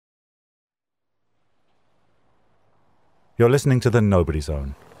You're listening to The Nobody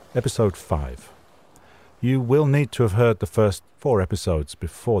Zone, Episode 5. You will need to have heard the first 4 episodes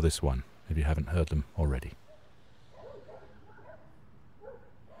before this one, if you haven't heard them already.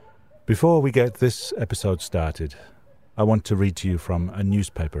 Before we get this episode started, I want to read to you from a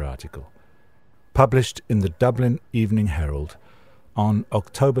newspaper article, published in the Dublin Evening Herald on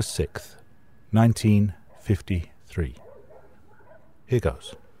October 6th, 1953. Here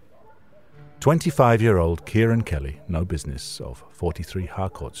goes. 25-year-old Kieran Kelly, no business, of 43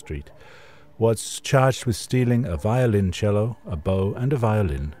 Harcourt Street, was charged with stealing a violoncello, a bow and a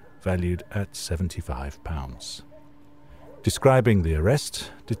violin valued at £75. Describing the arrest,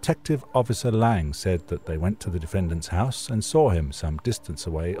 Detective Officer Lang said that they went to the defendant's house and saw him some distance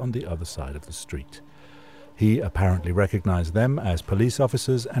away on the other side of the street. He apparently recognized them as police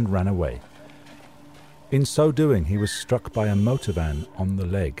officers and ran away. In so doing, he was struck by a motor van on the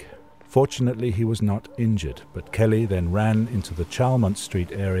leg. Fortunately, he was not injured, but Kelly then ran into the Chalmont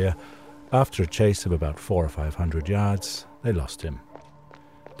Street area. After a chase of about 400 or 500 yards, they lost him.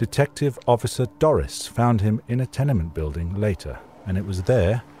 Detective Officer Doris found him in a tenement building later, and it was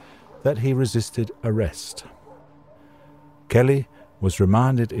there that he resisted arrest. Kelly was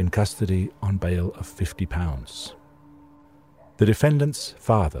remanded in custody on bail of £50. The defendant's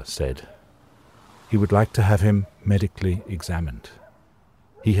father said he would like to have him medically examined.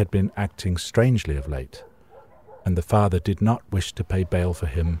 He had been acting strangely of late, and the father did not wish to pay bail for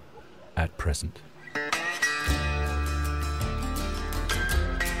him at present.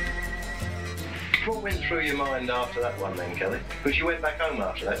 What went through your mind after that one then, Kelly? Because you went back home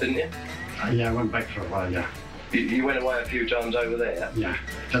after that, didn't you? Yeah, I went back for a while, yeah. You went away a few times over there? Yeah,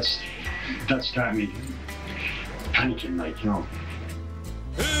 that started me panicking, like, you know.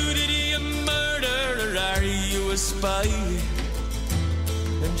 Who did you murder, or are you a spy?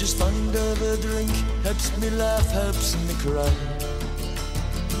 I'm just fond of a drink, helps me laugh, helps me cry.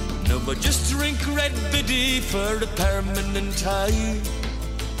 No, but just drink Red Biddy for a permanent high.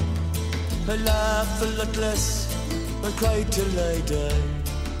 I laugh a lot less, I cry till I die.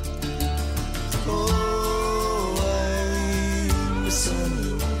 Oh, I miss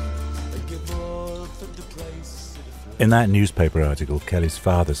you. I give all for the price. In that newspaper article, Kelly's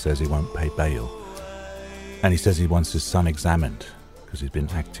father says he won't pay bail. And he says he wants his son examined because he's been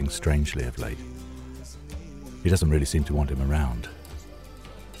acting strangely of late. He doesn't really seem to want him around.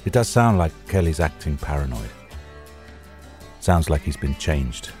 It does sound like Kelly's acting paranoid. Sounds like he's been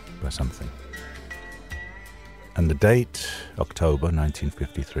changed by something. And the date, October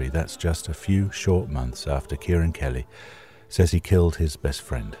 1953, that's just a few short months after Kieran Kelly says he killed his best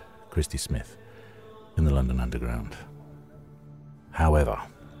friend, Christy Smith, in the London Underground. However,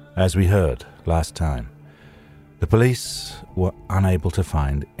 as we heard last time, the police were unable to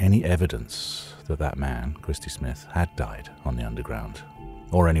find any evidence that that man, Christy Smith, had died on the Underground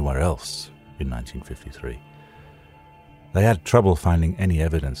or anywhere else in 1953. They had trouble finding any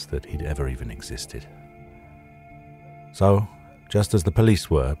evidence that he'd ever even existed. So, just as the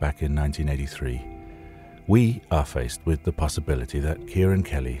police were back in 1983, we are faced with the possibility that Kieran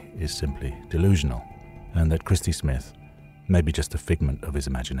Kelly is simply delusional and that Christy Smith may be just a figment of his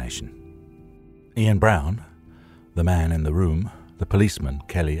imagination. Ian Brown, the man in the room, the policeman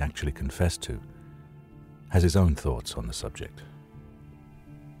Kelly actually confessed to, has his own thoughts on the subject.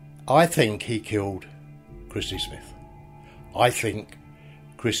 I think he killed Christy Smith. I think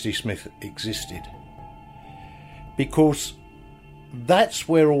Christy Smith existed. Because that's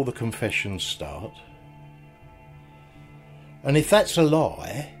where all the confessions start. And if that's a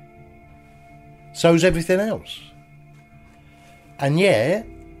lie, so's everything else. And yeah,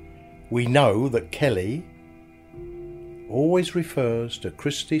 we know that Kelly always refers to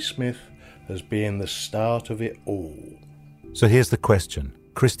Christy Smith as being the start of it all. So here's the question.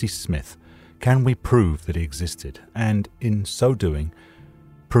 Christy Smith, can we prove that he existed? And in so doing,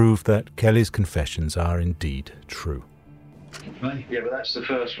 prove that Kelly's confessions are indeed true? Right? Yeah, but that's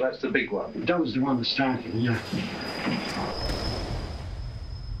the big one. That was the one that started, yeah.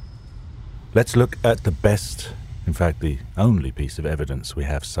 Let's look at the best, in fact the only piece of evidence we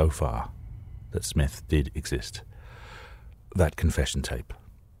have so far that Smith did exist. That confession tape.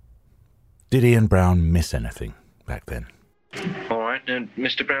 Did Ian Brown miss anything back then? All right, now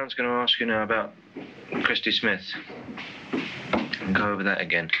Mr. Brown's going to ask you now about Christy Smith. And go over that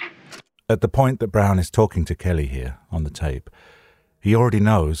again. At the point that Brown is talking to Kelly here on the tape, he already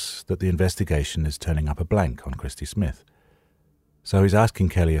knows that the investigation is turning up a blank on Christy Smith. So he's asking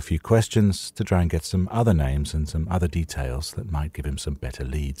Kelly a few questions to try and get some other names and some other details that might give him some better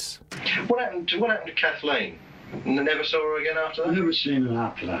leads. What happened to Kathleen? Never saw her again after that? Never seen her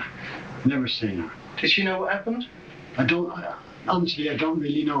after that. Never seen her. Did she know what happened? Honestly, I don't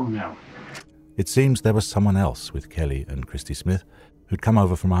really know now. It seems there was someone else with Kelly and Christy Smith who'd come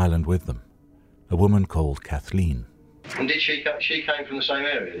over from Ireland with them, a woman called Kathleen. And did she came from the same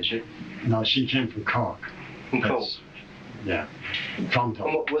area, did she? No, she came from Cork. From Cork? Yeah. From Cork.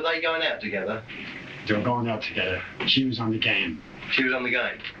 And were they going out together? They were going out together. She was on the game. She was on the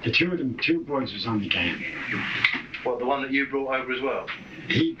game? The two of them, two boys was on the game. What, the one that you brought over as well?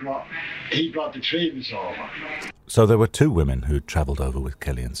 He brought the three of us over. So there were two women who'd travelled over with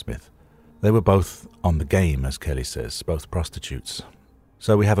Kelly and Smith. They were both on the game, as Kelly says, both prostitutes.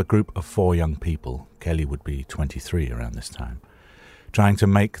 So we have a group of 4 young people, Kelly would be 23 around this time, trying to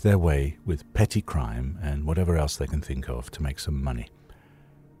make their way with petty crime and whatever else they can think of to make some money.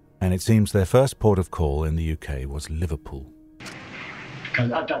 And it seems their first port of call in the UK was Liverpool.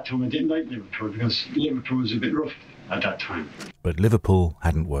 Because at that time I didn't like Liverpool, because Liverpool was a bit rough at that time. But Liverpool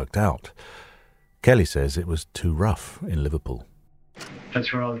hadn't worked out. Kelly says it was too rough in Liverpool.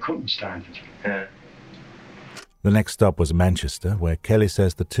 That's where all the cutting started. Yeah. The next stop was Manchester, where Kelly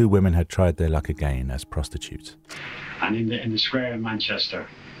says the two women had tried their luck again as prostitutes. And in the square in Manchester,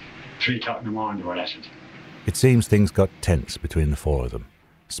 3 o'clock in the morning, they were at it. It seems things got tense between the 4 of them.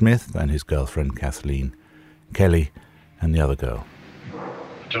 Smith and his girlfriend Kathleen, Kelly and the other girl.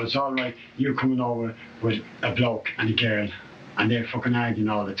 So it's all right, you coming over with a bloke and a girl, and they're fucking arguing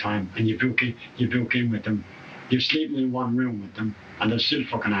all the time, and you book in with them, you're sleeping in one room with them, and they're still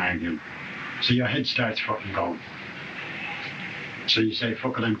fucking arguing. So your head starts fucking going. So you say,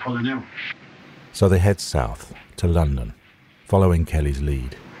 fuck it, I'm pulling out. So they head south to London, following Kelly's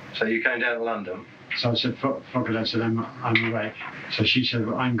lead. So you came down to London? So I said, fuck it, I said, I'm away. So she said,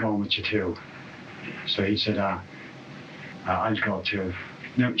 well, I'm going with you too. So he said, I'll go too.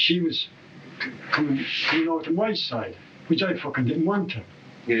 Now, she was coming over to my side, which I fucking didn't want to.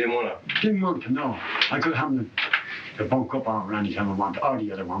 You didn't want to? Didn't want to, no. I could have the bunk up on her anytime I wanted, or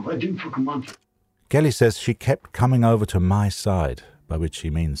the other one, but I didn't fucking want to. Kelly says she kept coming over to my side, by which she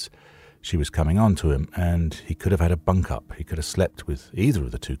means she was coming on to him, and he could have had a bunk up. He could have slept with either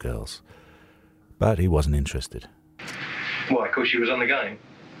of the 2 girls. But he wasn't interested. Why, because she was on the game?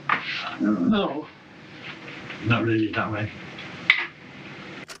 No, not really that way.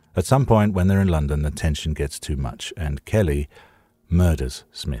 At some point when they're in London, the tension gets too much, and Kelly murders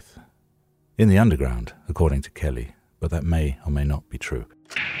Smith. In the underground, according to Kelly, but that may or may not be true.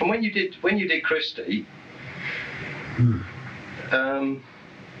 And when you did Christy,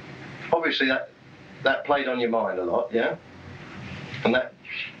 obviously that played on your mind a lot, yeah? And that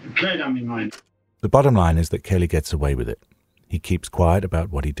It played on my mind. The bottom line is that Kelly gets away with it. He keeps quiet about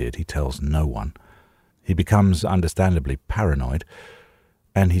what he did. He tells no one. He becomes understandably paranoid,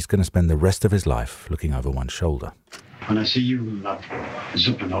 and he's going to spend the rest of his life looking over one shoulder. When I see you lot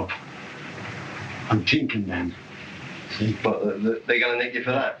zipping up, I'm thinking then, see? But they're going to nick you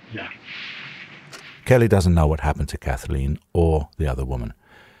for that? Yeah. Kelly doesn't know what happened to Kathleen or the other woman.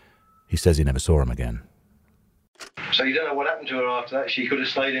 He says he never saw him again. So you don't know what happened to her after that? She could have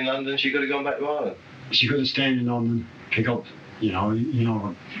stayed in London, she could have gone back to Ireland? She could have stayed in London, pick up, you know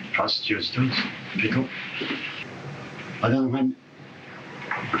what prostitutes do, pick up. I don't know when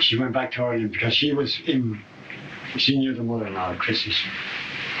she went back to Ireland, because she knew the mother-in-law, Christy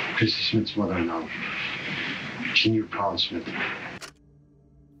Smith's mother-in-law. She knew Paul Smith.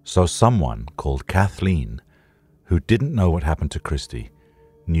 So someone called Kathleen, who didn't know what happened to Christy,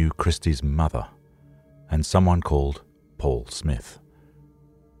 knew Christy's mother, and someone called Paul Smith.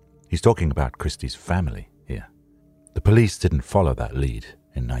 He's talking about Christy's family here. The police didn't follow that lead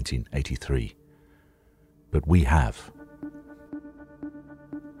in 1983, but we have.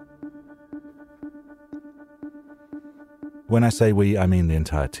 When I say we, I mean the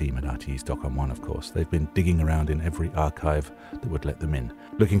entire team at RTE Stockholm 1, of course. They've been digging around in every archive that would let them in,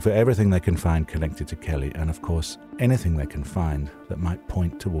 looking for everything they can find connected to Kelly, and of course, anything they can find that might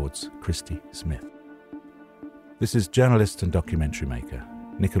point towards Christy Smith. This is journalist and documentary maker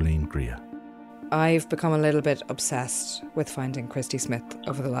Nicoline Greer. I've become a little bit obsessed with finding Christy Smith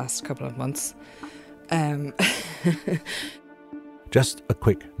over the last couple of months. Just a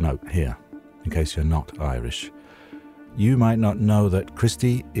quick note here, in case you're not Irish. You might not know that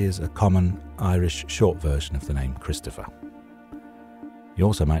Christy is a common Irish short version of the name Christopher. You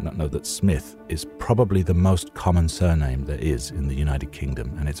also might not know that Smith is probably the most common surname there is in the United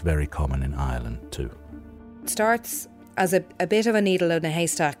Kingdom, and it's very common in Ireland too. It starts as a bit of a needle in a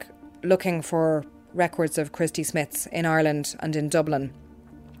haystack, looking for records of Christy Smiths in Ireland and in Dublin.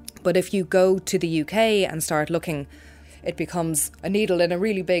 But if you go to the UK and start looking, it becomes a needle in a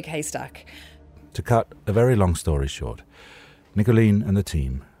really big haystack. To cut a very long story short, Nicoline and the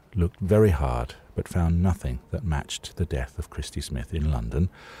team looked very hard but found nothing that matched the death of Christy Smith in London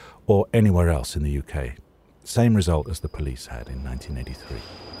or anywhere else in the UK. Same result as the police had in 1983.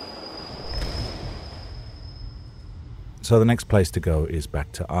 So the next place to go is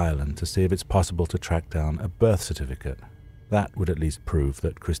back to Ireland to see if it's possible to track down a birth certificate. That would at least prove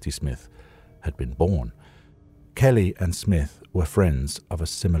that Christy Smith had been born. Kelly and Smith were friends of a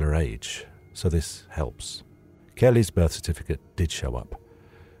similar age, so this helps. Kelly's birth certificate did show up.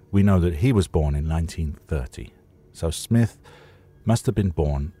 We know that he was born in 1930, so Smith must have been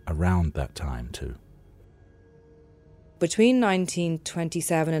born around that time too. Between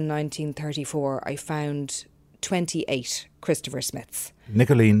 1927 and 1934, I found 28 Christopher Smiths.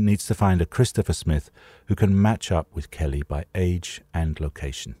 Nicoline needs to find a Christopher Smith who can match up with Kelly by age and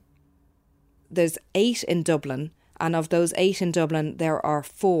location. There's 8 in Dublin, and of those 8 in Dublin, there are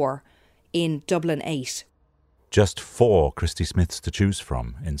 4 in Dublin 8. Just 4 Christy Smiths to choose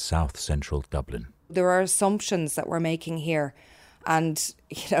from in south central Dublin. There are assumptions that we're making here, and,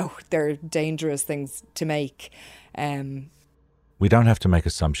 they're dangerous things to make. We don't have to make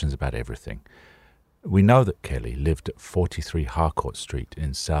assumptions about everything. We know that Kelly lived at 43 Harcourt Street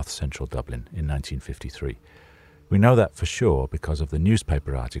in south central Dublin in 1953. We know that for sure because of the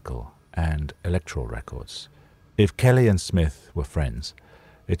newspaper article and electoral records. If Kelly and Smith were friends,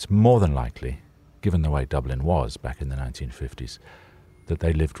 it's more than likely, given the way Dublin was back in the 1950s, that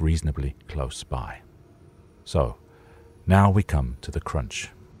they lived reasonably close by. So, now we come to the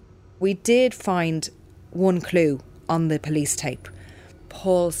crunch. We did find one clue on the police tape.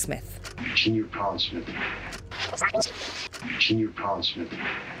 Paul Smith. She knew Paul Smith. She knew Paul Smith.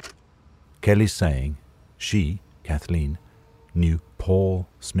 Kelly's saying she, Kathleen, knew Paul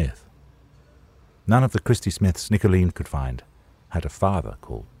Smith. None of the Christy Smiths Nicoline could find had a father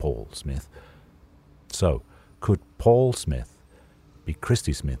called Paul Smith. So, could Paul Smith be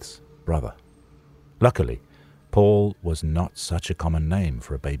Christy Smith's brother? Luckily, Paul was not such a common name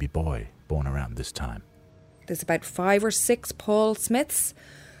for a baby boy born around this time. There's about 5 or 6 Paul Smiths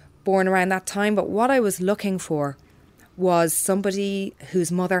born around that time, but what I was looking for was somebody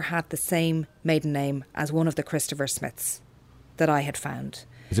whose mother had the same maiden name as one of the Christopher Smiths that I had found.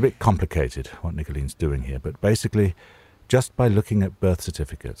 It's a bit complicated what Nicoline's doing here, but basically, just by looking at birth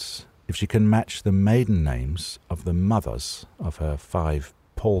certificates, if she can match the maiden names of the mothers of her 5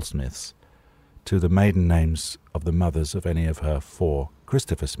 Paul Smiths to the maiden names of the mothers of any of her 4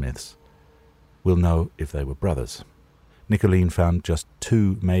 Christopher Smiths, we'll know if they were brothers. Nicoline found just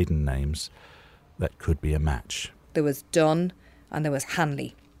 2 maiden names that could be a match. There was Dunn and there was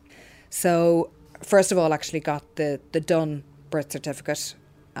Hanley. So, first of all, actually got the Dunn birth certificate,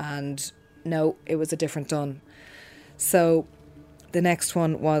 and no, it was a different Dunn. So, the next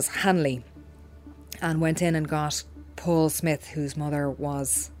one was Hanley, and went in and got Paul Smith, whose mother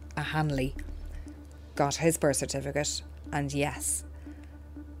was a Hanley, got his birth certificate, and yes,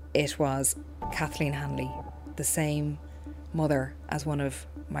 it was Kathleen Hanley, the same mother as one of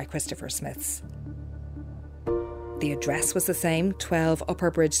my Christopher Smiths. The address was the same, 12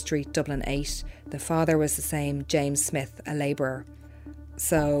 Upper Bridge Street, Dublin 8. The father was the same, James Smith, a labourer.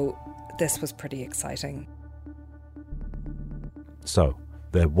 So this was pretty exciting. So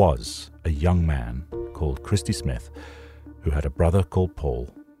there was a young man called Christy Smith who had a brother called Paul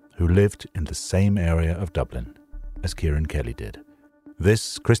who lived in the same area of Dublin as Kieran Kelly did.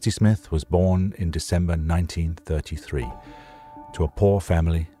 This Christy Smith was born in December 1933 to a poor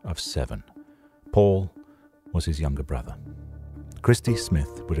family of 7. Paul was his younger brother. Christy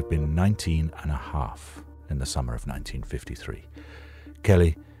Smith would have been 19 and a half in the summer of 1953.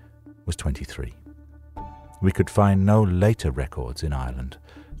 Kelly was 23. We could find no later records in Ireland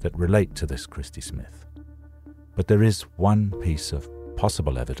that relate to this Christy Smith. But there is one piece of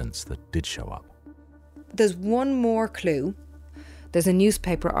possible evidence that did show up. There's one more clue. There's a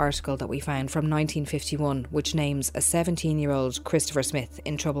newspaper article that we found from 1951 which names a 17-year-old Christopher Smith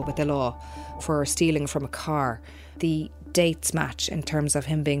in trouble with the law for stealing from a car. The dates match in terms of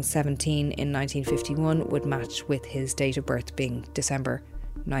him being 17 in 1951 would match with his date of birth being December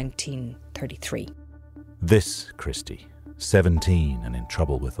 1933. This Christy, 17 and in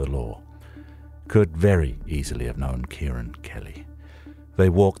trouble with the law, could very easily have known Kieran Kelly. They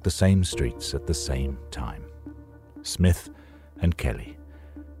walked the same streets at the same time. Smith and Kelly.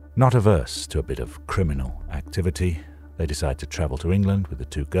 Not averse to a bit of criminal activity, they decide to travel to England with the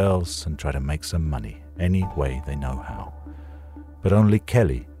 2 girls and try to make some money any way they know how. But only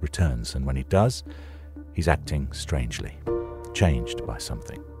Kelly returns, and when he does, he's acting strangely, changed by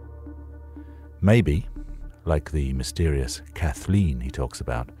something. Maybe, like the mysterious Kathleen he talks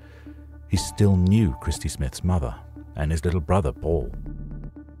about, he still knew Christy Smith's mother and his little brother Paul.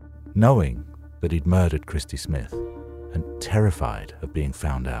 Knowing that he'd murdered Christy Smith, and terrified of being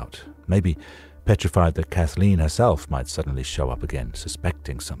found out, maybe petrified that Kathleen herself might suddenly show up again,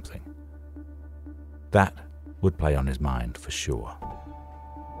 suspecting something. That would play on his mind for sure.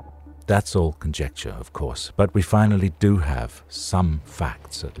 That's all conjecture, of course, but we finally do have some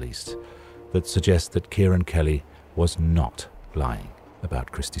facts, at least, that suggest that Kieran Kelly was not lying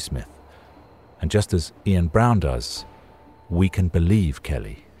about Christy Smith. And just as Ian Brown does, we can believe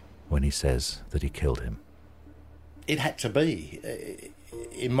Kelly when he says that he killed him. It had to be,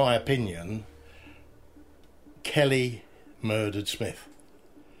 in my opinion, Kelly murdered Smith.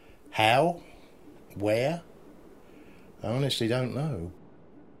 How? Where? I honestly don't know.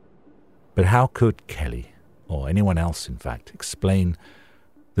 But how could Kelly, or anyone else in fact, explain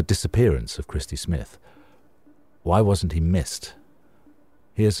the disappearance of Christy Smith? Why wasn't he missed?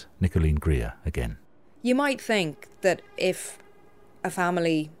 Here's Nicolene Greer again. You might think that if a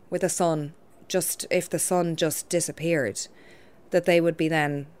family with a son, if the son just disappeared, that they would be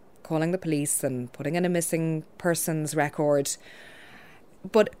then calling the police and putting in a missing persons record.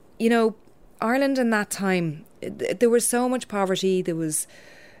 But, you know, Ireland in that time, there was so much poverty, there was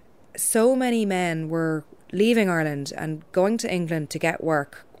so many men were leaving Ireland and going to England to get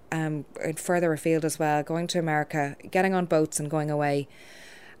work, further afield as well, going to America, getting on boats and going away.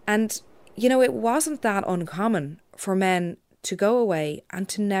 And, you know, it wasn't that uncommon for men to go away and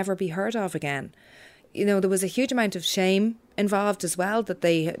to never be heard of again. You know, there was a huge amount of shame involved as well, that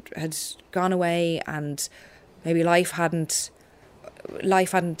they had gone away and maybe life hadn't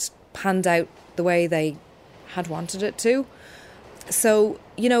panned out the way they had wanted it to. So,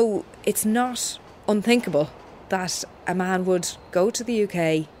 you know, it's not unthinkable that a man would go to the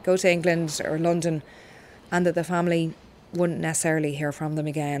UK, go to England or London, and that the family wouldn't necessarily hear from them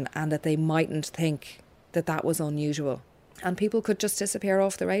again, and that they mightn't think that that was unusual. And people could just disappear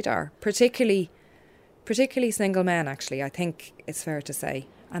off the radar, particularly single men, actually, I think it's fair to say.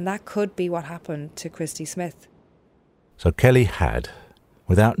 And that could be what happened to Christy Smith. So Kelly had,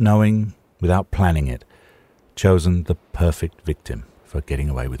 without knowing, without planning it, chosen the perfect victim for getting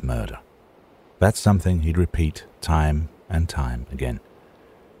away with murder. That's something he'd repeat time and time again.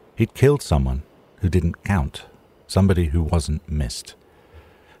 He'd killed someone who didn't count, somebody who wasn't missed.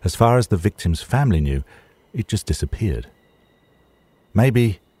 As far as the victim's family knew, it just disappeared.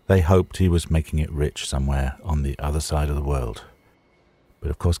 Maybe they hoped he was making it rich somewhere on the other side of the world. But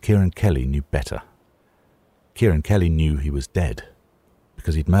of course Kieran Kelly knew better. Kieran Kelly knew he was dead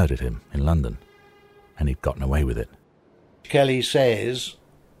because he'd murdered him in London, and he'd gotten away with it. Kelly says,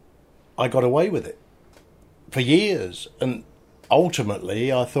 I got away with it for years, and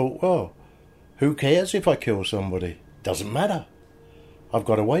ultimately I thought, well, who cares if I kill somebody? Doesn't matter. I've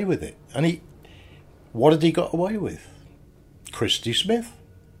got away with it. And what had he got away with? Christy Smith.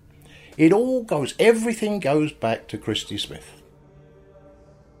 Everything goes back to Christy Smith.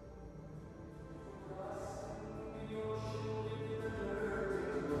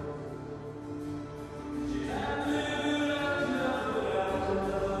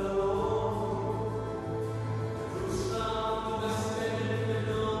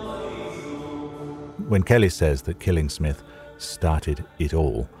 When Kelly says that killing Smith started it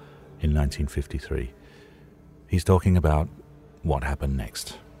all in 1953, he's talking about what happened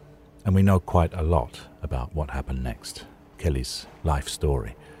next. And we know quite a lot about what happened next, Kelly's life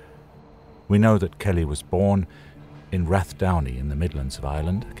story. We know that Kelly was born in Rathdowney in the Midlands of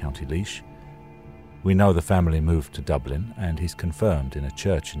Ireland, County Laois. We know the family moved to Dublin, and he's confirmed in a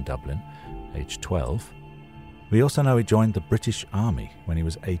church in Dublin, aged 12. We also know he joined the British Army when he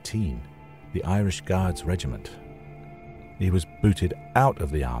was 18, the Irish Guards Regiment. He was booted out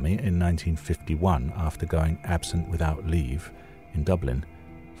of the army in 1951 after going absent without leave in Dublin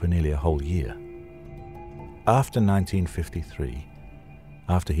for nearly a whole year. After 1953,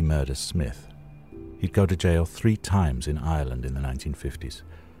 after he murders Smith, he'd go to jail 3 times in Ireland in the 1950s.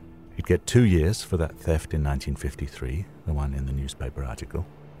 He'd get 2 years for that theft in 1953, the one in the newspaper article.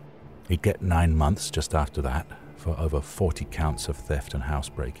 He'd get 9 months just after that for over 40 counts of theft and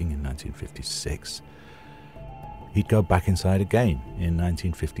housebreaking in 1956. He'd go back inside again in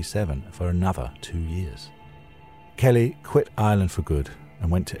 1957 for another 2 years. Kelly quit Ireland for good and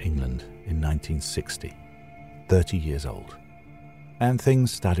went to England in 1960, 30 years old. And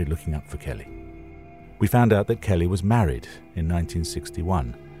things started looking up for Kelly. We found out that Kelly was married in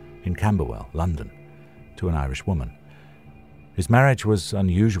 1961 in Camberwell, London, to an Irish woman. His marriage was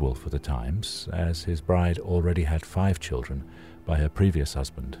unusual for the times, as his bride already had 5 children by her previous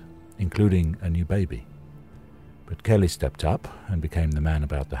husband, including a new baby. But Kelly stepped up and became the man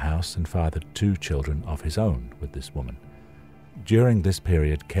about the house and fathered 2 children of his own with this woman. during this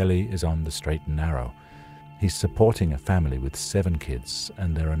period, Kelly is on the straight and narrow. He's supporting a family with 7 kids,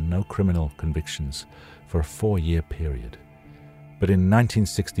 and there are no criminal convictions for a 4-year period. But in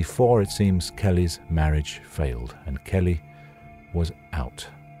 1964, it seems Kelly's marriage failed, and Kelly was out.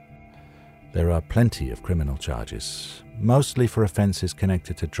 There are plenty of criminal charges, mostly for offences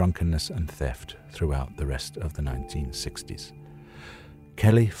connected to drunkenness and theft throughout the rest of the 1960s.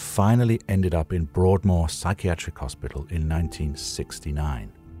 Kelly finally ended up in Broadmoor Psychiatric Hospital in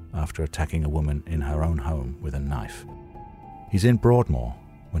 1969 after attacking a woman in her own home with a knife. He's in Broadmoor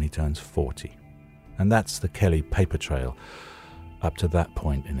when he turns 40, and that's the Kelly paper trail up to that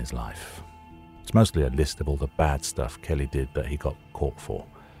point in his life. It's mostly a list of all the bad stuff Kelly did that he got caught for.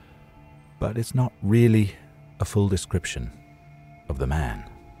 But it's not really a full description of the man.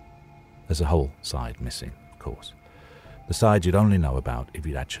 There's a whole side missing, of course. The side you'd only know about if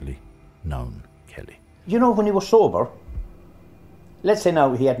you'd actually known Kelly. You know, when he was sober, let's say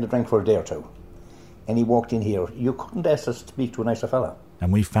now he hadn't a drink for a day or two, and he walked in here, you couldn't ask us to speak to a nicer fella.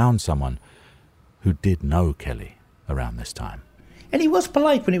 And we found someone who did know Kelly around this time. And he was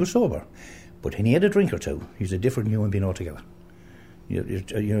polite when he was sober, but when he had a drink or two, he's a different human being altogether. You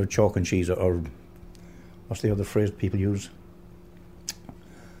know, chalk and cheese, or what's the other phrase people use?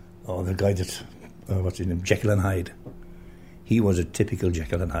 Oh, the guy that, what's his name, Jekyll and Hyde. He was a typical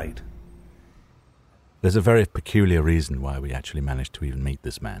Jekyll and Hyde. There's a very peculiar reason why we actually managed to even meet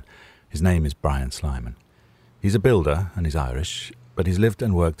this man. His name is Brian Slyman. He's a builder and he's Irish, but he's lived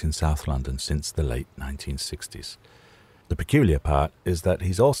and worked in South London since the late 1960s. The peculiar part is that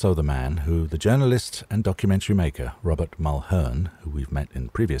he's also the man who the journalist and documentary maker Robert Mulhern, who we've met in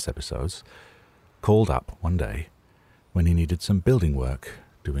previous episodes, called up one day when he needed some building work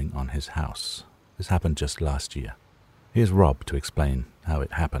doing on his house. This happened just last year. Here's Rob to explain how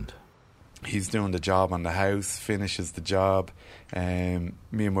it happened. He's doing the job on the house, finishes the job. Me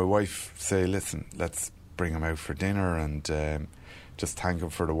and my wife say, listen, let's bring him out for dinner and just thank him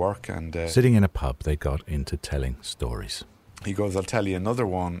for the work. And sitting in a pub, they got into telling stories. He goes, I'll tell you another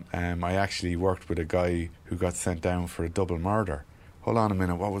one. I actually worked with a guy who got sent down for a double murder. Hold on a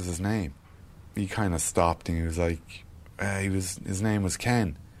minute, what was his name? He kind of stopped and he was like, his name was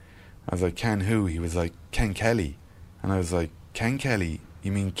Ken. I was like, Ken who? He was like, Ken Kelly. And I was like, Ken Kelly?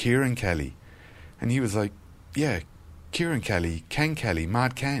 You mean Kieran Kelly? And he was like, yeah, Kieran Kelly, Ken Kelly,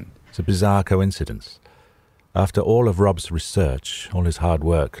 Mad Ken. It's a bizarre coincidence. After all of Rob's research, all his hard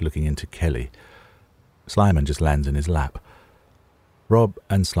work looking into Kelly, Slyman just lands in his lap. Rob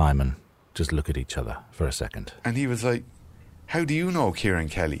and Slyman just look at each other for a second. And he was like, how do you know Kieran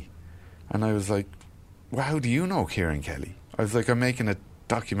Kelly? And I was like, well, how do you know Kieran Kelly? I was like, I'm making a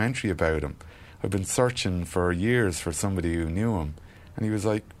documentary about him. I've been searching for years for somebody who knew him. And he was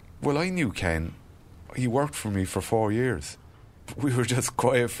like, well, I knew Ken. He worked for me for 4 years. We were just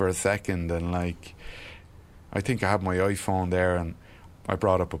quiet for a second, and like, I think I had my iPhone there and I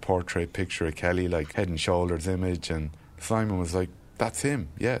brought up a portrait picture of Kelly, like head and shoulders image, and Simon was like, that's him.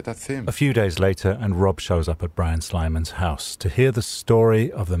 Yeah, that's him. A few days later, and Rob shows up at Brian Slyman's house to hear the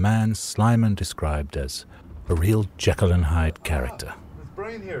story of the man Slyman described as a real Jekyll and Hyde character. Is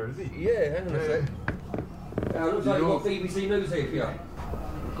Brian here, is he? Yeah, hang on a sec. Looks like you've got BBC News here for you.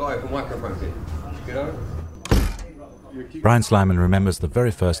 Guy from microphone here. You know? Brian Slyman remembers the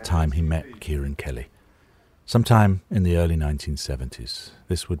very first time he met Kieran Kelly. Sometime in the early 1970s.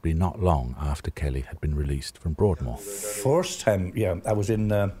 This would be not long after Kelly had been released from Broadmoor. First time, yeah, I was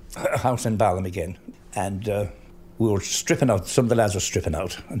in a house in Balham again, and we were stripping out. Some of the lads were stripping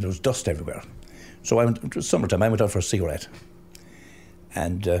out, and there was dust everywhere. So it was summertime, I went out for a cigarette,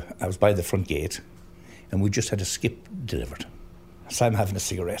 and I was by the front gate, and we just had a skip delivered. So I'm having a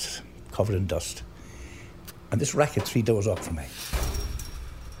cigarette, covered in dust, and this racket 3 doors up from me.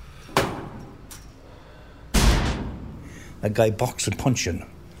 A guy boxing, punching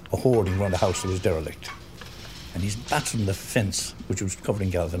a hoarding around the house that was derelict. And he's battering the fence, which was covered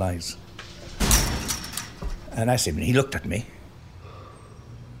in galvanised. And I said, he looked at me.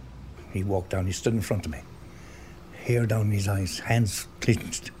 He walked down, he stood in front of me. Hair down in his eyes, hands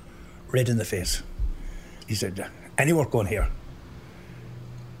clenched, red in the face. He said, any work going here?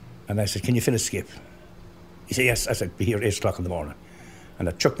 And I said, can you fill a skip? He said, yes. I said, be here at 8 o'clock in the morning. And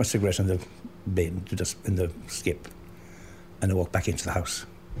I chucked my cigarette in the bin, in the skip. And I walked back into the house.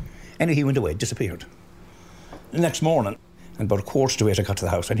 Anyway, he went away, disappeared. The next morning, and about 7:45, I got to the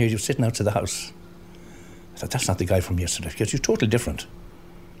house, and here he was sitting outside the house. I thought, that's not the guy from yesterday, because you're totally different.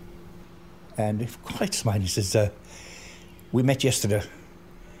 And he was quite smiling. He says, we met yesterday.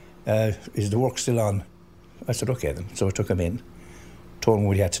 Is the work still on? I said, okay then. So I took him in, told him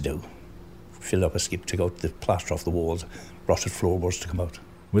what he had to do. fill up a skip, take out the plaster off the walls, rotted floorboards to come out.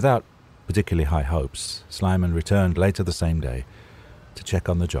 Without particularly high hopes, Slyman returned later the same day to check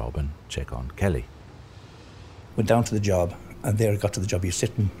on the job and check on Kelly. Went down to the job, and there I got to the job. He was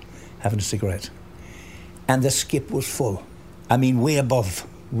sitting, having a cigarette. And the skip was full. I mean, way above,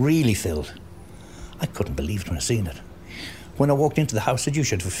 really filled. I couldn't believe it when I seen it. When I walked into the house, I said, you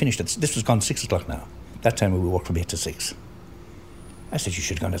should have finished it. This was gone 6 o'clock now. That time we worked from 8 to 6. I said, you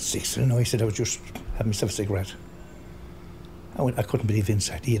should have gone at 6. No, he said, I was just having myself a cigarette. I couldn't believe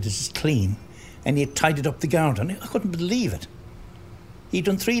inside. He had this clean, and he had tidied up the garden. I couldn't believe it. He'd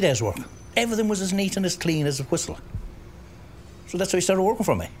done 3 days' work. Everything was as neat and as clean as a whistle. So that's why he started working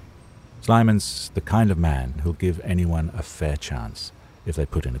for me. Slyman's the kind of man who'll give anyone a fair chance if they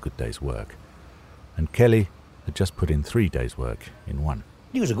put in a good day's work. And Kelly had just put in 3 days' work in one.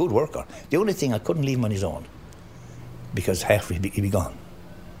 He was a good worker. The only thing, I couldn't leave him on his own, because halfway he'd be gone.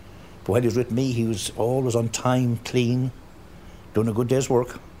 But when he was with me, he was always on time, clean, doing a good day's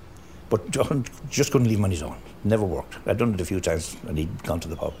work, but just couldn't leave him on his own. Never worked. I'd done it a few times, and he'd gone to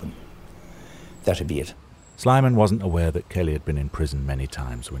the pub, and that'd be it. Slyman wasn't aware that Kelly had been in prison many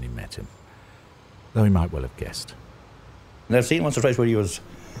times when he met him, though he might well have guessed. And I've seen once or twice where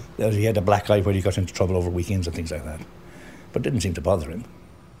he had a black eye where he got into trouble over weekends and things like that, but it didn't seem to bother him.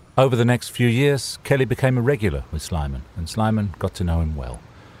 Over the next few years, Kelly became a regular with Slyman, and Slyman got to know him well.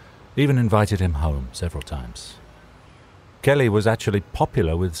 Even invited him home several times. Kelly was actually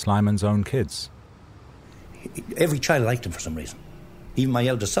popular with Slyman's own kids. Every child liked him for some reason. Even my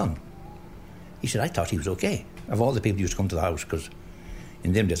eldest son. He said, I thought he was okay. Of all the people who used to come to the house, because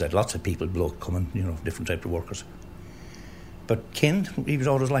in them days I had lots of people, bloke coming, different types of workers. But Ken, he was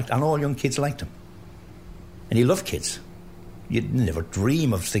always liked, and all young kids liked him. And he loved kids. You'd never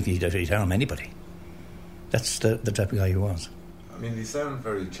dream of thinking he'd harm anybody. That's the type of guy he was. I mean, he sounded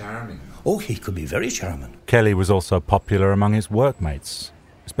very charming. Oh, he could be very charming. Kelly was also popular among his workmates,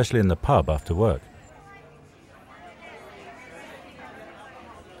 especially in the pub after work.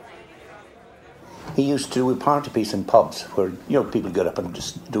 He used to do a party piece in pubs where, people get up and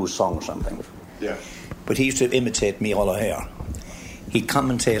just do a song or something. Yeah. But he used to imitate me all O'Hare. He'd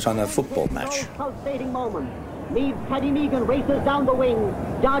commentate on a football match. Pulsating moment. Leaves Paddy Meegan, races down the wing,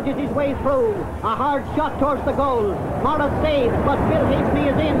 dodges his way through. A hard shot towards the goal. Morris saves, but Bill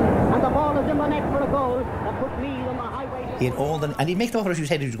Hastings is in, and the ball is in the net for a goal. That puts Mead on the highway. He had and he'd make it over his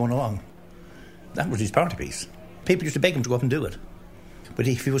head as he was going along. That was his party piece. People used to beg him to go up and do it. But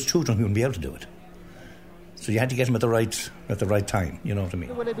if he was too drunk, he wouldn't be able to do it. So you had to get him at the right time, you know what I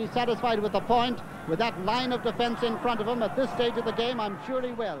mean? Will he be satisfied with the point? With that line of defence in front of him at this stage of the game, I'm sure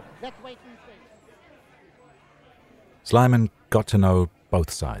he will. Let's wait and see. Slyman got to know both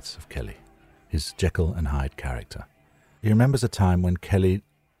sides of Kelly, his Jekyll and Hyde character. He remembers a time when Kelly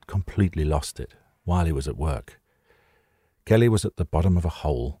completely lost it while he was at work. Kelly was at the bottom of a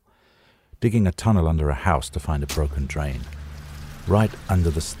hole, digging a tunnel under a house to find a broken drain, right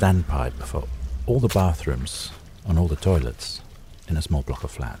under the standpipe for all the bathrooms and all the toilets in a small block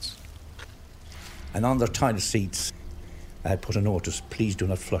of flats. And on their toilet seats, I had put a notice, please do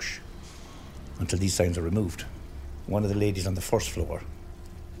not flush until these signs are removed. One of the ladies on the first floor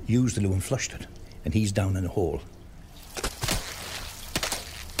used the loo and flushed it, and he's down in a hole.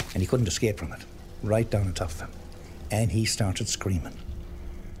 And he couldn't escape from it, right down on top of him. And he started screaming.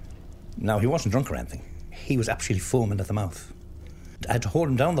 Now, he wasn't drunk or anything. He was absolutely foaming at the mouth. I had to hold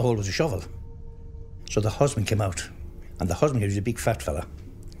him down the hole with a shovel. So the husband came out, and the husband, he was a big fat fella,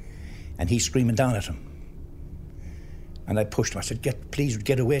 and he's screaming down at him. And I pushed him. I said, please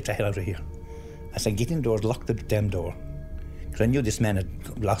get away to hell out of here. I said, get indoors, lock the damn door. Because I knew this man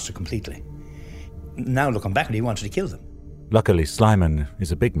had lost it completely. Now looking back, he wanted to kill them. Luckily, Slyman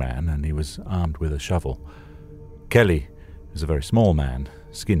is a big man, and he was armed with a shovel. Kelly is a very small man,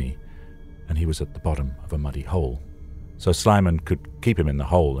 skinny, and he was at the bottom of a muddy hole. So Slyman could keep him in the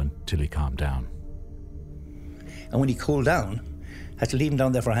hole until he calmed down. And when he cooled down, I had to leave him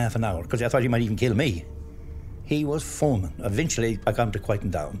down there for half an hour, because I thought he might even kill me. He was foaming. Eventually, I got him to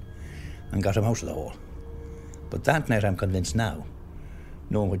quieten down and got him out of the hole. But that night, I'm convinced now,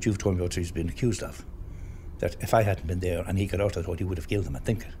 knowing what you've told me about what he's been accused of, that if I hadn't been there and he got out of the hole, he would have killed him, I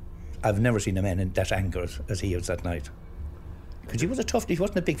think. I've never seen a man in that anger as he was that night. Because he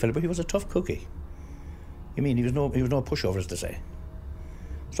wasn't a big fella, but he was a tough cookie. You mean, he was no pushover, as to say.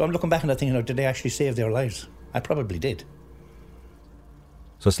 So I'm looking back and I'm thinking, did they actually save their lives? I probably did.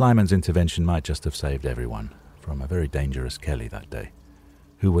 So Slyman's intervention might just have saved everyone from a very dangerous Kelly that day,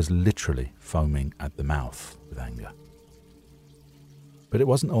 who was literally foaming at the mouth with anger. But it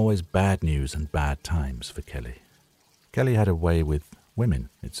wasn't always bad news and bad times for Kelly. Kelly had a way with women,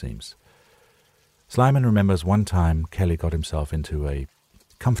 it seems. Slyman remembers one time Kelly got himself into a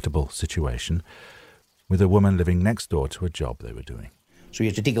comfortable situation with a woman living next door to a job they were doing. So he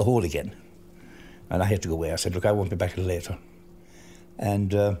had to dig a hole again. And I had to go away. I said, look, I won't be back till later.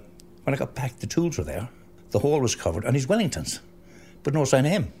 And when I got back, the tools were there. The hole was covered, and his Wellingtons, but no sign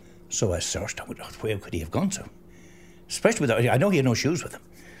of him. So I searched. I went, where could he have gone to? Especially with, I know he had no shoes with him.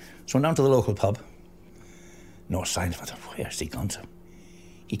 So I went down to the local pub. No sign of him. I thought, where's he gone to?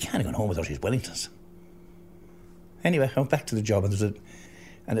 He can't have gone home without his Wellingtons. Anyway, I went back to the job,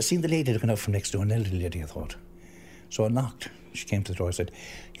 and I seen the lady looking out from next door, an elderly lady, I thought. So I knocked. She came to the door. I said,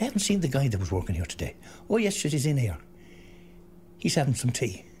 you haven't seen the guy that was working here today? Oh, yes, she's in here. He's having some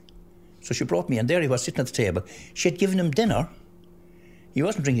tea. So she brought me, and there he was sitting at the table. She had given him dinner. He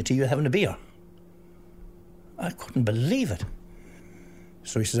wasn't drinking tea, he was having a beer. I couldn't believe it.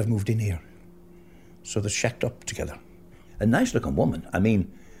 So he says, I've moved in here. So they're shacked up together. A nice-looking woman. I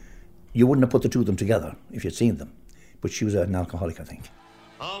mean, you wouldn't have put the two of them together if you'd seen them. But she was an alcoholic, I think.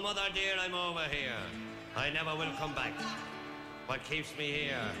 Oh, mother dear, I'm over here. I never will come back. What keeps me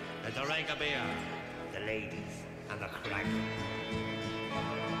here is the rank of beer, the ladies, and the crack.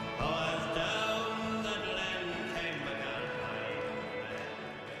 Oh, down the glen came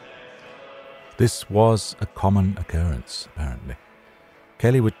This was a common occurrence, apparently.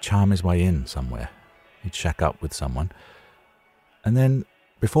 Kelly would charm his way in somewhere. He'd shack up with someone. And then,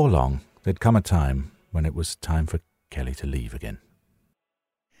 before long, there'd come a time when it was time for Kelly to leave again.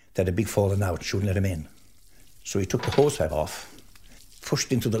 They had a big falling out, she wouldn't let him in. So he took the hosepipe off,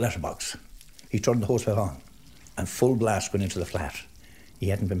 pushed into the letterbox. He turned the hosepipe on, and full blast went into the flat. He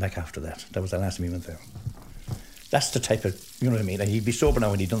hadn't been back after that. That was the last time he went there. That's the type of, you know what I mean? And he'd be sober now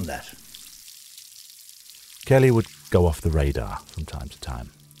when he'd done that. Kelly would go off the radar from time to time.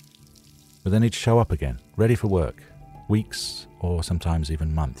 But then he'd show up again, ready for work, weeks or sometimes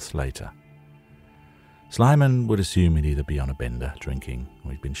even months later. Slyman would assume he'd either be on a bender, drinking,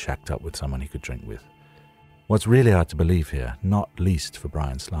 or he'd been shacked up with someone he could drink with. What's really hard to believe here, not least for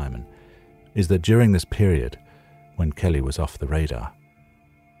Brian Slyman, is that during this period, when Kelly was off the radar,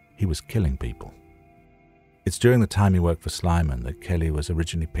 he was killing people. It's during the time he worked for Slyman that Kelly was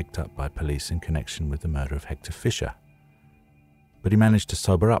originally picked up by police in connection with the murder of Hector Fisher. But he managed to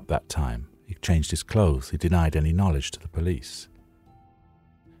sober up that time. He changed his clothes. He denied any knowledge to the police.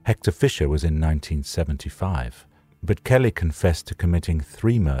 Hector Fisher was in 1975, but Kelly confessed to committing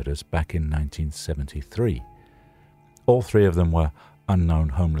 3 murders back in 1973. All 3 of them were unknown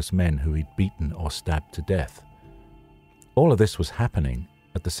homeless men who he'd beaten or stabbed to death. All of this was happening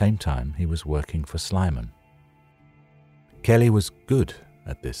at the same time he was working for Slyman. Kelly was good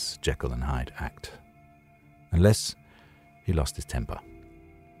at this Jekyll and Hyde act, unless he lost his temper.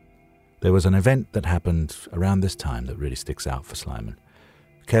 There was an event that happened around this time that really sticks out for Slyman.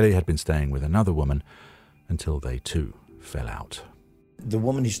 Kelly had been staying with another woman until they too fell out. The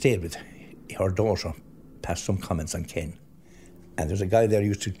woman he stayed with, her daughter, passed some comments on Ken. And there's a guy there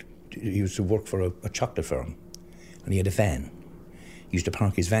who used to work for a chocolate firm, and he had a van. He used to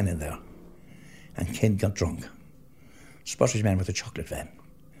park his van in there. And Ken got drunk. Spotted his man with a chocolate van.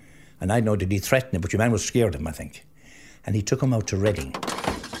 And I know that he threatened him, but your man was scared of him, I think. And he took him out to Reading.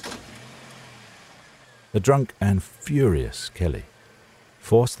 The drunk and furious Kelly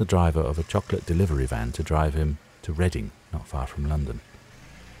forced the driver of a chocolate delivery van to drive him to Reading, not far from London.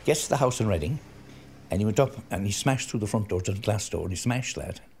 Gets to the house in Reading, and he went up and he smashed through the front door to the glass door, and he smashed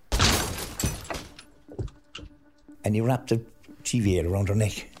that. And he wrapped a TV aerial around her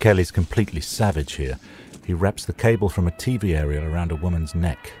neck. Kelly's completely savage here. He wraps the cable from a TV aerial around a woman's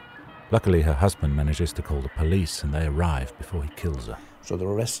neck. Luckily, her husband manages to call the police, and they arrive before he kills her. So they're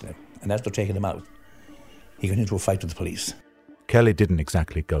arresting him, and as they're taking him out, he got into a fight with the police. Kelly didn't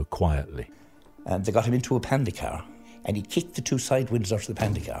exactly go quietly. And they got him into a pandy car, and he kicked the 2 side windows out of the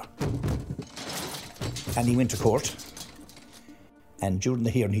pandy car. And he went to court, and during the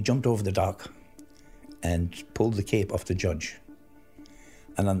hearing, he jumped over the dock and pulled the cape off the judge.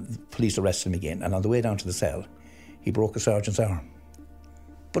 And then the police arrested him again, and on the way down to the cell, he broke a sergeant's arm.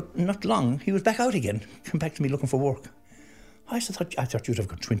 But not long, he was back out again, come back to me looking for work. I thought you'd have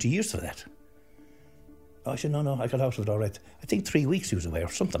got 20 years for that. I said, no, I got out of it all right. I think 3 weeks he was away, or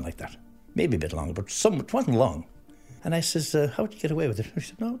something like that. Maybe a bit longer, but it wasn't long. And I says, how did you get away with it? He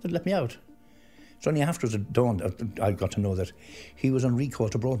said, no, they let me out. It's only afterwards it dawned, I got to know that he was on recall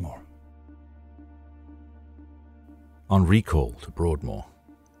to Broadmoor. On recall to Broadmoor,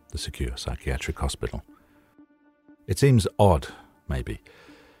 the secure psychiatric hospital. It seems odd, maybe,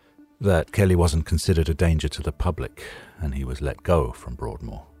 that Kelly wasn't considered a danger to the public and he was let go from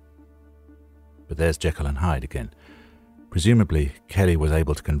Broadmoor. But there's Jekyll and Hyde again. Presumably, Kelly was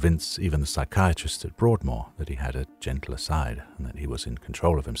able to convince even the psychiatrist at Broadmoor that he had a gentler side and that he was in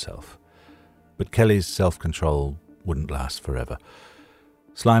control of himself. But Kelly's self-control wouldn't last forever.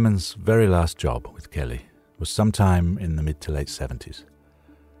 Slyman's very last job with Kelly was sometime in the mid to late 70s.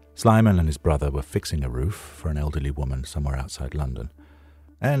 Slyman and his brother were fixing a roof for an elderly woman somewhere outside London,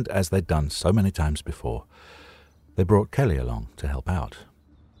 and as they'd done so many times before, they brought Kelly along to help out.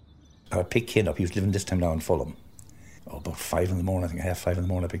 I picked Ken up. He was living this time now in Fulham. About 5 in the morning, I think 5:30 in the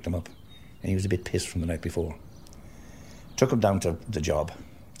morning I picked him up. And he was a bit pissed from the night before. Took him down to the job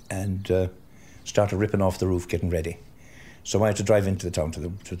and started ripping off the roof, getting ready. So I had to drive into the town to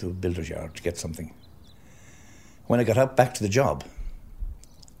the builder's yard to get something. When I got up back to the job,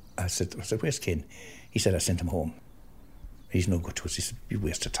 I said, where's Ken? He said, I sent him home. He's no good to us. He said, you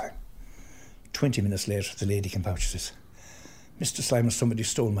wasted time. 20 minutes later, the lady came out. She says, Mr. Slyman, somebody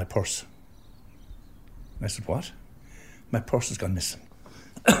stole my purse. And I said, what? My purse has gone missing.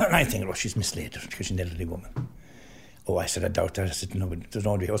 And I think, she's misled because she's an elderly woman. Oh, I said, I doubt that. I said, no, but there's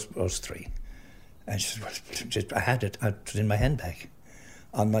only us three. And she said, well, I had it. It was in my handbag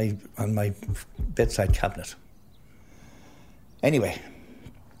on my bedside cabinet. Anyway,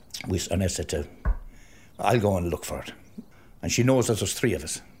 and I said to her, I'll go and look for it. And she knows that there's 3 of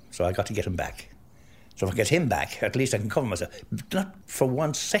us, so I got to get him back. So if I get him back, at least I can cover myself. Not for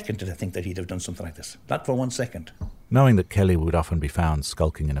 1 second did I think that he'd have done something like this. Not for 1 second. Knowing that Kelly would often be found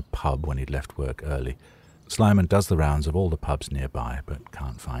skulking in a pub when he'd left work early, Slyman does the rounds of all the pubs nearby, but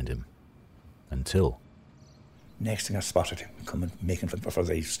can't find him. Until... Next thing I spotted him coming, making for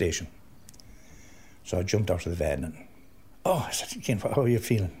the station. So I jumped out of the van and... Oh, I said, Ken, how are you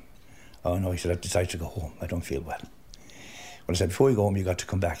feeling? Oh, no, he said, I've decided to go home. I don't feel well. Well, I said, before you go home, you got to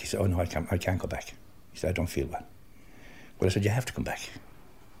come back. He said, oh, no, I can't go back. He said, I don't feel well. Well, I said, you have to come back.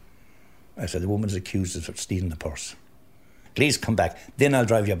 I said, the woman's accused of stealing the purse. Please come back, then I'll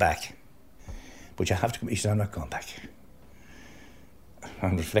drive you back. But you have to come. He said, I'm not going back.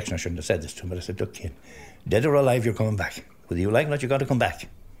 On reflection, I shouldn't have said this to him, but I said, look, Ken, dead or alive, you're coming back. Whether you like it or not, you got to come back.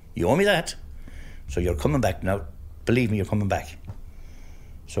 You owe me that. So you're coming back now. Believe me, you're coming back.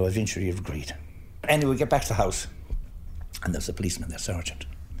 So eventually you've agreed. Anyway, we get back to the house, and there's a policeman there, sergeant.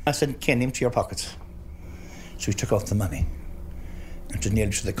 I said, Ken, empty your pockets. So he took off the money, and to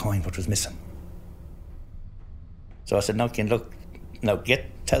nearly to the coin what was missing. So I said, now, Ken, look, now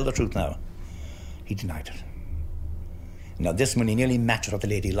tell the truth now. He denied it. Now, this money nearly matched what the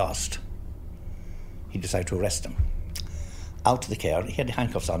lady lost. He decided to arrest him. Out to the car, he had the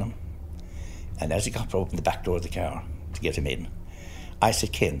handcuffs on him. And as he got to open the back door of the car to get him in, I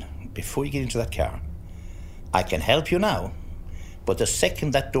said, Ken, before you get into that car, I can help you now, but the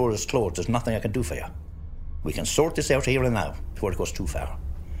second that door is closed, there's nothing I can do for you. We can sort this out here and now before it goes too far.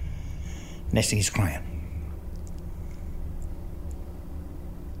 Next thing, he's crying.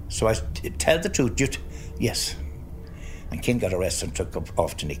 So I tell the truth, yes. And Ken got arrested and took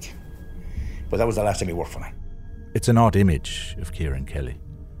off to Nick. But that was the last time he worked for me. It's an odd image of Kieran Kelly,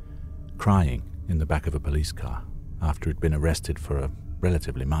 crying in the back of a police car after he'd been arrested for a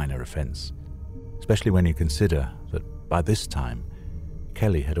relatively minor offence, especially when you consider that by this time,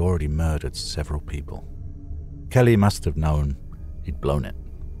 Kelly had already murdered several people. Kelly must have known he'd blown it.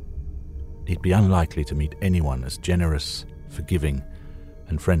 He'd be unlikely to meet anyone as generous, forgiving,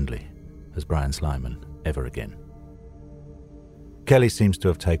 and friendly as Brian Slyman ever again. Kelly seems to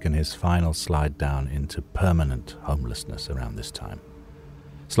have taken his final slide down into permanent homelessness around this time.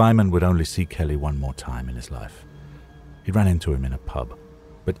 Slyman would only see Kelly one more time in his life. He ran into him in a pub,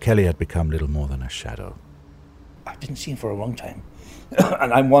 but Kelly had become little more than a shadow. I didn't see him for a long time.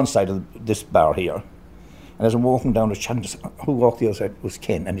 And I'm one side of this bar here. And as I'm walking down the channel, who walked the other side? It was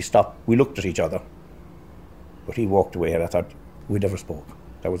Ken, and he stopped. We looked at each other. But he walked away, and I thought, we never spoke.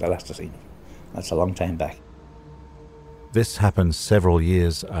 That was the last I seen him. That's a long time back. This happened several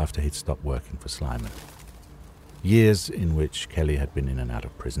years after he'd stopped working for Slyman. Years in which Kelly had been in and out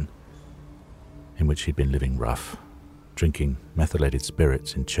of prison, in which he'd been living rough, drinking methylated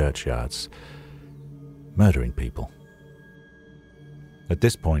spirits in churchyards, murdering people. At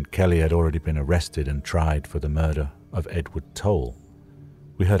this point, Kelly had already been arrested and tried for the murder of Edward Toll.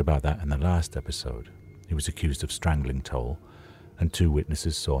 We heard about that in the last episode. He was accused of strangling Toll, and 2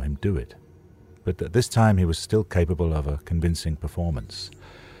 witnesses saw him do it. But at this time he was still capable of a convincing performance.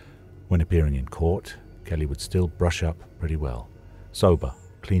 When appearing in court, Kelly would still brush up pretty well, sober,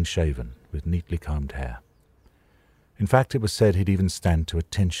 clean-shaven, with neatly combed hair. In fact, it was said he'd even stand to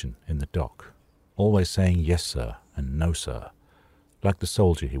attention in the dock, always saying yes, sir, and no, sir, like the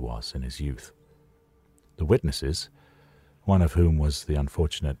soldier he was in his youth. The witnesses, one of whom was the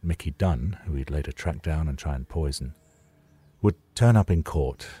unfortunate Mickey Dunn, who he'd later track down and try and poison, turn up in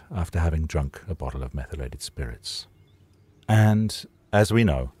court after having drunk a bottle of methylated spirits. And, as we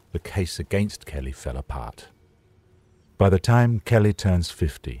know, the case against Kelly fell apart. By the time Kelly turns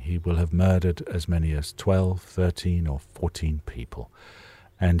 50, he will have murdered as many as 12, 13 or 14 people,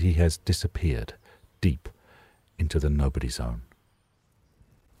 and he has disappeared deep into the nobody zone.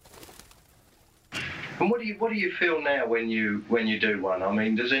 And what do you feel now when you do one? I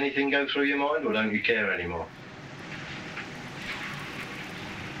mean, does anything go through your mind, or don't you care anymore?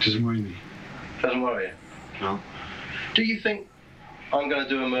 Doesn't worry me. Doesn't worry you? No. Do you think I'm going to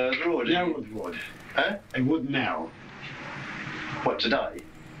do a murder, or do Yeah, you? it would. Huh? It would now. What, today?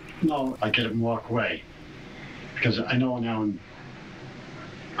 No, I get up and walk away. Because I know now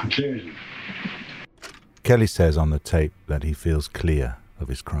I'm clear. Kelly says on the tape that he feels clear of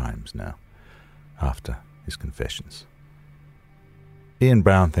his crimes now, after his confessions. Ian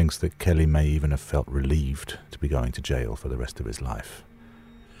Brown thinks that Kelly may even have felt relieved to be going to jail for the rest of his life.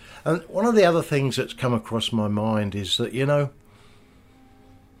 And one of the other things that's come across my mind is that, you know,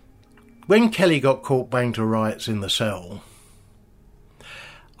 when Kelly got caught bang to rights in the cell,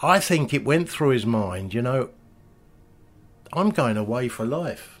 I think it went through his mind, you know, I'm going away for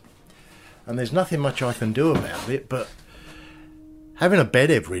life. And there's nothing much I can do about it, but having a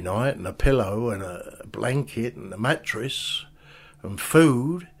bed every night and a pillow and a blanket and a mattress and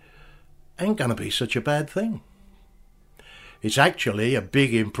food ain't going to be such a bad thing. It's actually a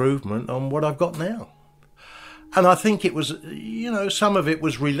big improvement on what I've got now. And I think it was, you know, some of it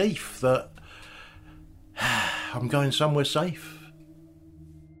was relief that I'm going somewhere safe.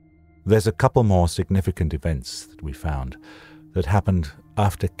 There's a couple more significant events that we found that happened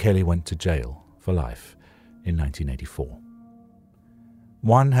after Kelly went to jail for life in 1984.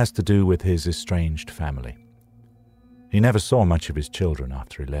 One has to do with his estranged family. He never saw much of his children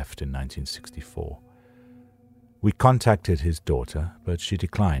after he left in 1964. We contacted his daughter, but she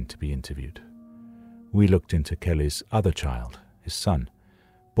declined to be interviewed. We looked into Kelly's other child, his son,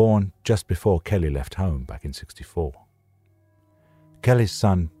 born just before Kelly left home back in '64. Kelly's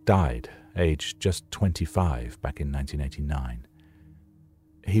son died, aged just 25, back in 1989.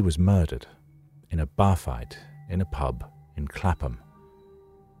 He was murdered in a bar fight in a pub in Clapham,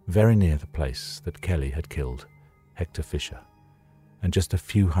 very near the place that Kelly had killed Hector Fisher, and just a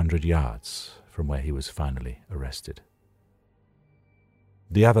few hundred yards from where he was finally arrested.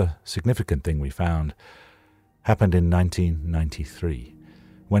 The other significant thing we found happened in 1993,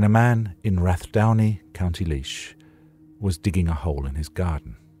 when a man in Rathdowney, County Laois, was digging a hole in his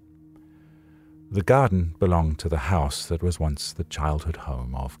garden. The garden belonged to the house that was once the childhood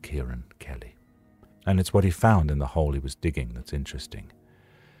home of Kieran Kelly. And it's what he found in the hole he was digging that's interesting.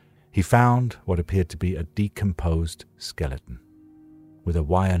 He found what appeared to be a decomposed skeleton with a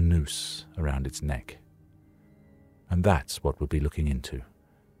wire noose around its neck. And that's what we'll be looking into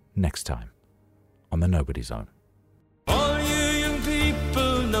next time on The Nobody Zone. All you young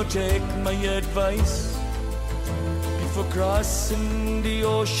people, now take my advice. Before crossing the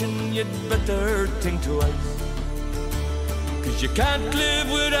ocean, you'd better think twice. 'Cause you can't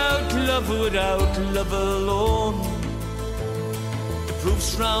live without love alone. The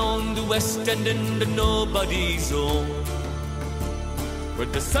proof's round the West End in the nobody zone, where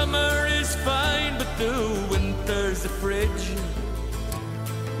the summer is fine but the winter's a fridge,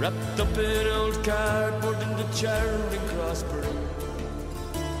 wrapped up in old cardboard in the Charing Cross Bridge.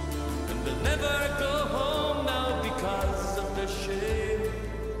 And they'll never go home now because of the shame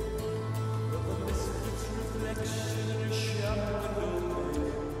of a misfit's reflection in a shop window.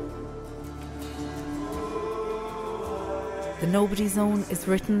 The Nobody Zone is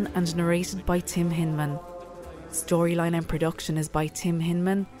written and narrated by Tim Hinman. Storyline and production is by Tim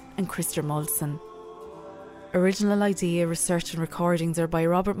Hinman and Christer Molson. Original idea, research and recordings are by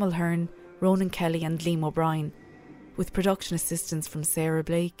Robert Mulhern, Ronan Kelly and Liam O'Brien, with production assistance from Sarah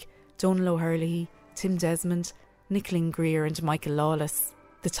Blake, Donal O'Hurley, Tim Desmond, Nicoline Greer and Michael Lawless.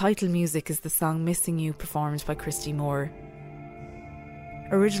 The title music is the song Missing You, performed by Christy Moore.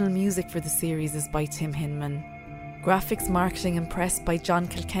 Original music for the series is by Tim Hinman. Graphics, marketing and press by John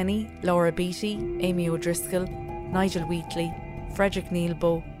Kilkenny, Laura Beattie, Amy O'Driscoll, Nigel Wheatley, Frederick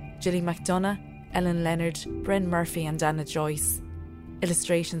Neilbo, Gilly McDonough, Ellen Leonard, Bren Murphy and Anna Joyce.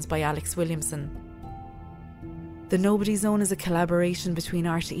 Illustrations by Alex Williamson. The Nobody Zone is a collaboration between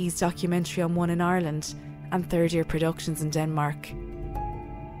RTE's documentary on One in Ireland and Third Year Productions in Denmark.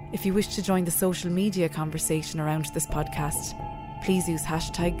 If you wish to join the social media conversation around this podcast, please use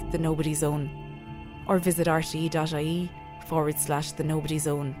hashtag #TheNobodyZone or visit rte.ie/The Nobody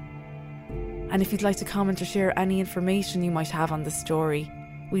Zone. And if you'd like to comment or share any information you might have on the story,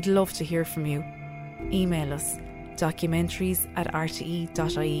 we'd love to hear from you. Email us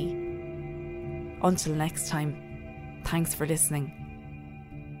documentaries@rte.ie. Until next time, thanks for listening.